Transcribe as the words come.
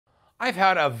I've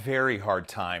had a very hard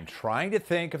time trying to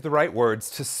think of the right words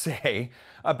to say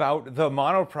about the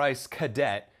Monoprice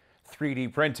Cadet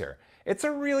 3D printer. It's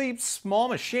a really small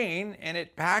machine and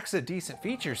it packs a decent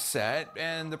feature set,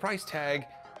 and the price tag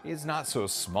is not so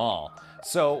small.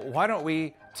 So why don't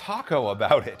we taco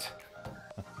about it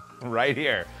right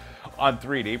here on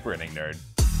 3D Printing Nerd.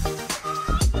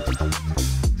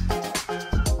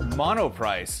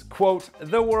 Monoprice, quote,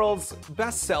 the world's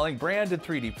best-selling brand in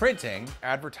 3D printing,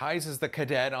 advertises the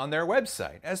Cadet on their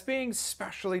website as being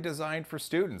specially designed for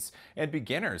students and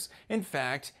beginners. In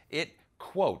fact, it,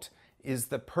 quote, is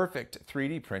the perfect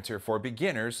 3D printer for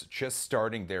beginners just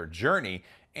starting their journey,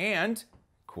 and,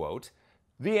 quote,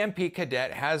 the MP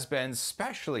Cadet has been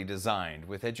specially designed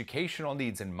with educational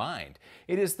needs in mind.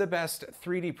 It is the best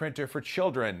 3D printer for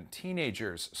children,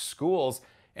 teenagers, schools,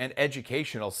 and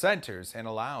educational centers, and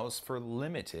allows for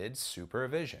limited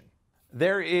supervision.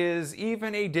 There is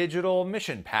even a digital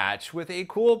mission patch with a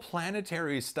cool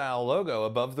planetary-style logo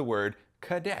above the word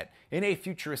Cadet in a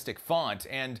futuristic font,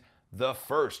 and the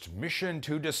first mission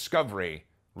to discovery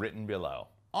written below.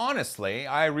 Honestly,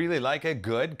 I really like a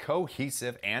good,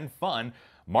 cohesive, and fun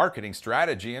marketing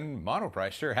strategy, and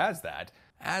Monoprice sure has that.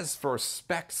 As for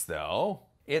specs though,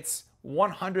 it's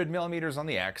 100 millimeters on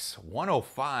the X,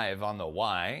 105 on the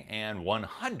Y, and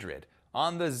 100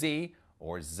 on the Z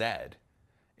or Z.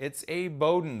 It's a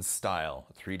Bowden-style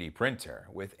 3D printer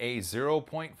with a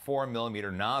 0.4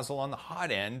 millimeter nozzle on the hot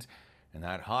end, and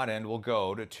that hot end will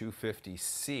go to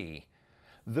 250C.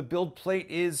 The build plate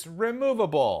is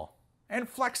removable and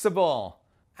flexible.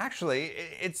 Actually,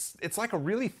 it's like a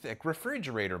really thick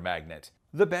refrigerator magnet.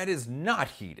 The bed is not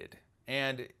heated,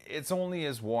 and it's only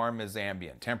as warm as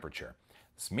ambient temperature.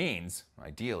 This means,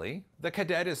 ideally, the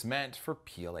Cadet is meant for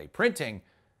PLA printing,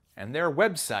 and their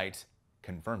website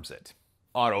confirms it.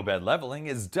 Auto bed leveling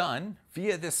is done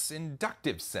via this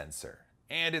inductive sensor,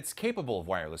 and it's capable of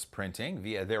wireless printing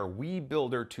via their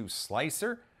WeBuilder 2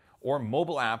 slicer or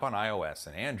mobile app on iOS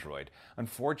and Android.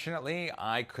 Unfortunately,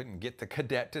 I couldn't get the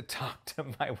Cadet to talk to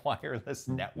my wireless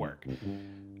network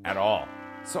at all,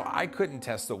 so I couldn't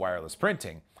test the wireless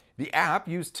printing. The app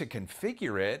used to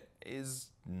configure it is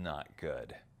not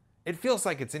good. It feels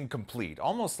like it's incomplete,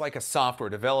 almost like a software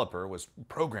developer was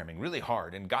programming really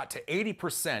hard and got to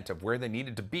 80% of where they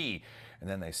needed to be, and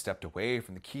then they stepped away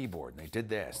from the keyboard and they did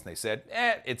this, and they said,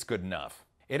 it's good enough.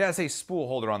 It has a spool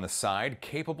holder on the side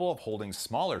capable of holding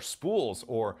smaller spools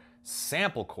or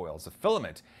sample coils of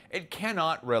filament. It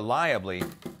cannot reliably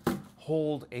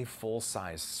hold a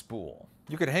full-size spool.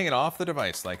 You could hang it off the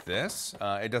device like this.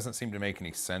 It doesn't seem to make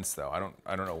any sense though. I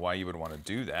don't know why you would want to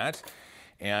do that.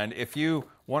 And if you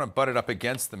want to butt it up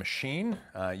against the machine,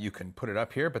 you can put it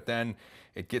up here, but then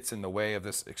it gets in the way of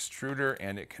this extruder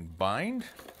and it can bind.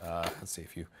 Let's see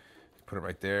if you put it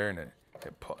right there, and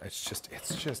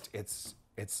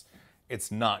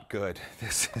it's not good.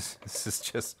 This is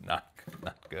just not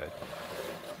good.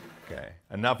 Okay,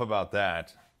 enough about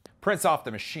that. Prints off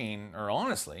the machine are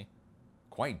honestly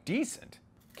quite decent.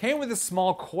 Came with a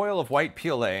small coil of white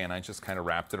PLA, and I just kind of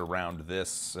wrapped it around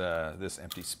this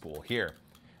empty spool here.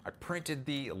 I printed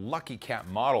the Lucky Cat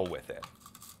model with it.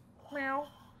 Meow.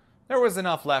 There was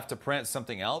enough left to print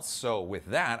something else, so with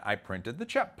that, I printed the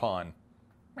Chet Pawn.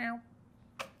 Meow.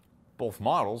 Both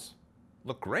models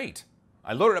look great.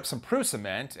 I loaded up some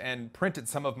Prusament and printed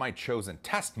some of my chosen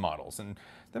test models, and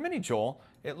the Mini Joel,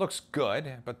 it looks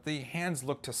good, but the hands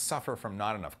look to suffer from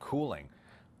not enough cooling.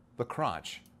 The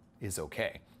crotch is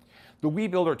okay. The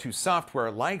WeBuilder 2 software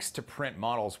likes to print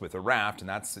models with a raft, and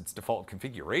that's its default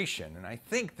configuration, and I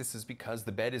think this is because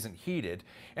the bed isn't heated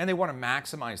and they want to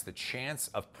maximize the chance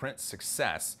of print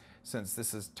success since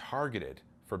this is targeted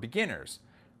for beginners.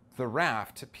 The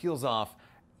raft peels off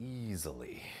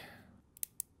easily.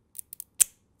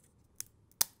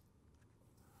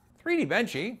 3D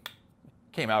Benchy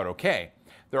came out okay.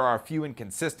 There are a few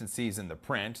inconsistencies in the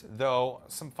print, though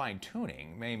some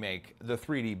fine-tuning may make the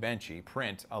 3D Benchy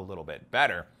print a little bit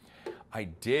better. I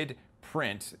did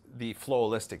print the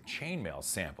Flowalistic chainmail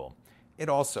sample. It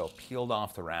also peeled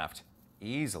off the raft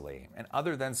easily, and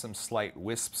other than some slight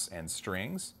wisps and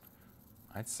strings,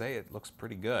 I'd say it looks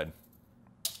pretty good.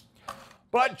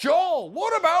 But Joel,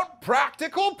 what about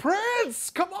practical prints?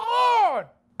 Come on!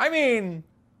 I mean,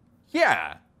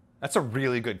 yeah, that's a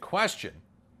really good question.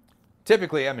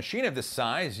 Typically, a machine of this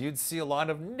size, you'd see a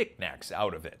lot of knickknacks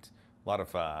out of it. A lot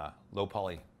of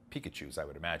low-poly Pikachus, I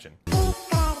would imagine.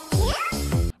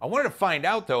 I wanted to find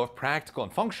out, though, if practical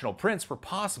and functional prints were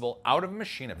possible out of a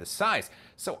machine of this size.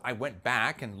 So I went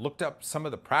back and looked up some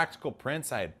of the practical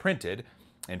prints I had printed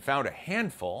and found a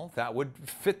handful that would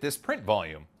fit this print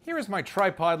volume. Here is my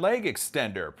tripod leg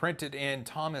extender, printed in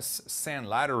Thomas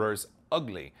Sandlatterer's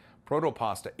ugly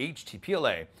Protopasta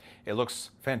HTPLA. It looks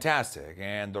fantastic,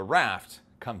 and the raft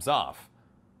comes off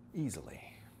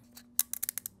easily.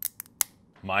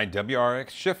 My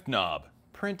WRX shift knob,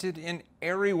 printed in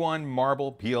Airy One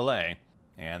marble PLA,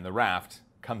 and the raft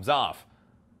comes off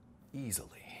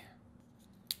easily.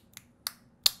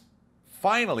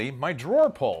 Finally, my drawer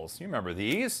pulls. You remember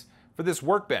these? For this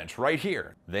workbench right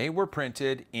here. They were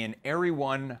printed in Airy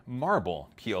One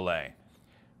marble PLA.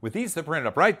 With these that printed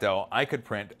up right though, I could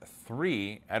print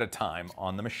 3 at a time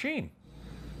on the machine.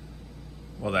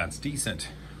 Well, that's decent.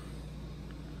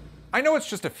 I know it's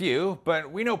just a few, but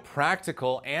we know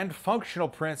practical and functional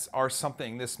prints are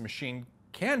something this machine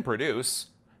can produce,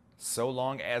 so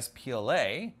long as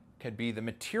PLA can be the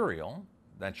material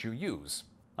that you use.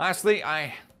 Lastly,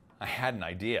 I had an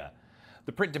idea.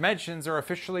 The print dimensions are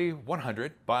officially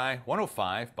 100 by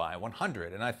 105 by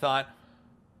 100, and I thought,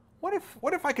 what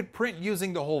if I could print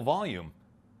using the whole volume?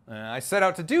 I set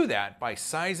out to do that by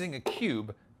sizing a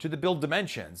cube to the build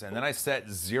dimensions, and then I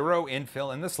set 0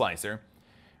 infill in the slicer,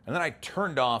 and then I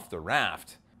turned off the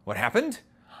raft. What happened?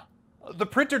 The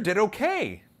printer did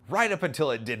okay, right up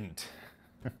until it didn't.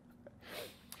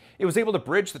 It was able to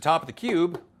bridge the top of the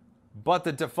cube, but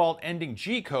the default ending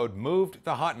G code moved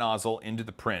the hot nozzle into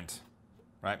the print.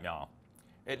 Right? No.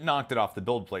 It knocked it off the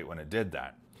build plate when it did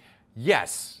that.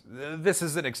 Yes, this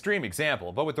is an extreme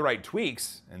example, but with the right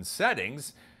tweaks and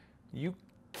settings, you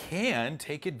can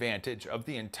take advantage of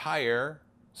the entire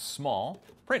small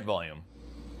print volume.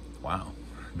 Wow.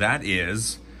 That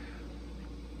is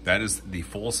the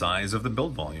full size of the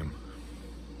build volume.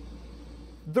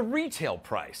 The retail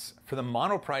price for the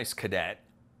Monoprice Cadet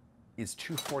is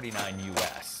 $249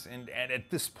 US. And at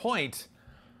this point,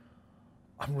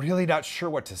 I'm really not sure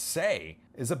what to say.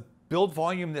 Is a build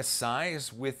volume this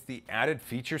size with the added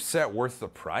feature set worth the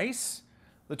price?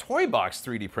 The Toy Box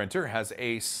 3D printer has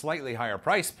a slightly higher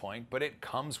price point, but it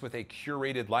comes with a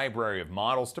curated library of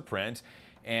models to print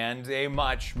and a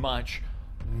much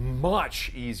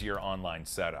easier online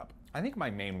setup. I think my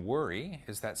main worry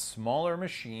is that smaller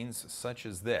machines such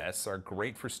as this are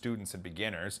great for students and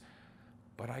beginners,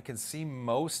 but I can see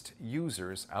most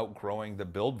users outgrowing the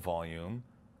build volume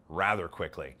rather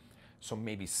quickly. So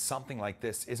maybe something like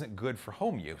this isn't good for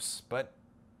home use, but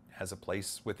has a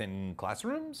place within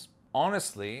classrooms?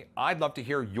 Honestly, I'd love to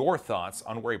hear your thoughts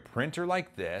on where a printer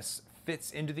like this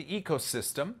fits into the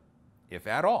ecosystem, if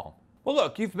at all. Well,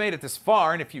 look, you've made it this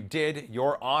far, and if you did,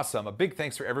 you're awesome. A big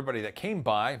thanks for everybody that came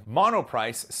by.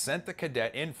 Monoprice sent the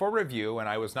Cadet in for review, and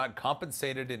I was not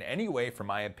compensated in any way for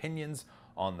my opinions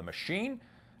on the machine.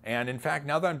 And in fact,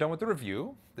 now that I'm done with the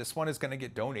review, this one is going to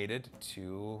get donated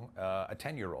to a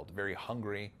 10-year-old, very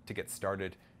hungry to get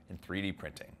started in 3D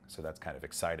printing. So that's kind of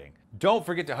exciting. Don't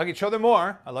forget to hug each other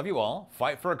more. I love you all.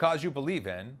 Fight for a cause you believe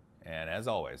in. And as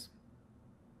always,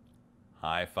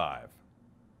 high five.